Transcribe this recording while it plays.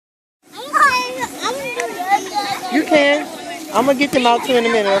You can. I'm going to get them out too in a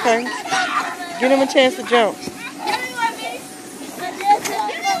minute, okay? Give them a chance to jump.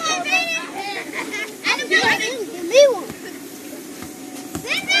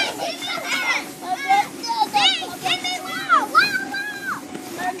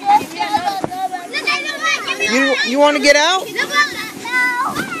 You want to get out?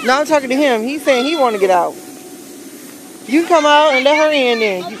 No, I'm talking to him. He's saying he want to get out. You come out and let her in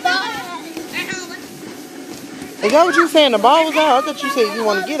then. Is that what you saying? The ball was out? I thought you said you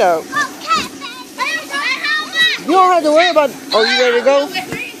want to get out. You don't have to worry about... Oh, you ready to go?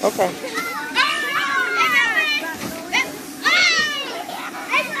 Okay.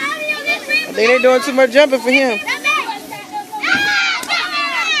 I think they're doing too much jumping for him.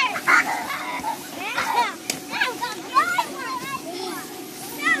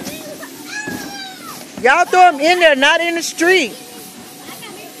 Y'all throw him in there, not in the street.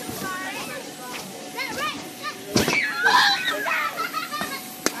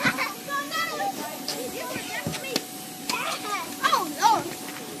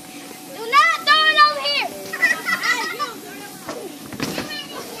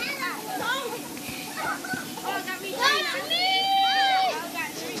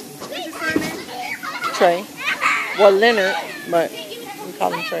 Trey. Well, Leonard, but we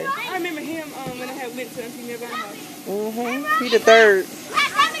call him Trey. I remember him when I had went to him near my house. He the third.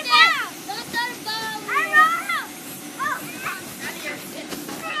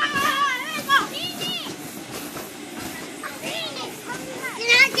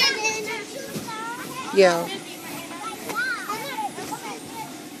 Yeah.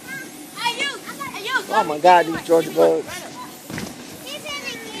 Oh my God, these Georgia bugs.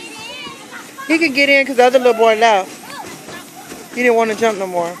 He can get in because the other little boy left. He didn't want to jump no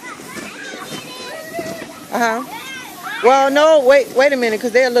more. Well, no, wait a minute,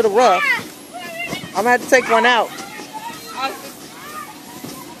 because they're a little rough. I'm going to have to take one out.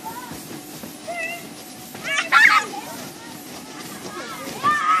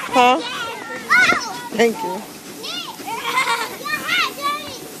 Huh? Thank you.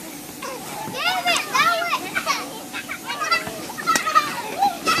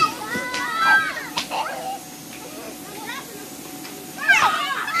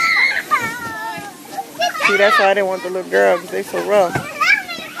 See, that's why I didn't want the little girl, because they so rough.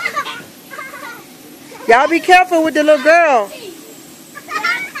 Y'all be careful with the little girl.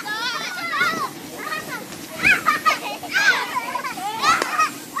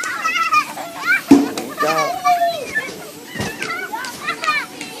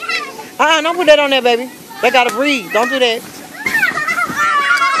 Don't put that on there, baby. They gotta breathe. Don't do that.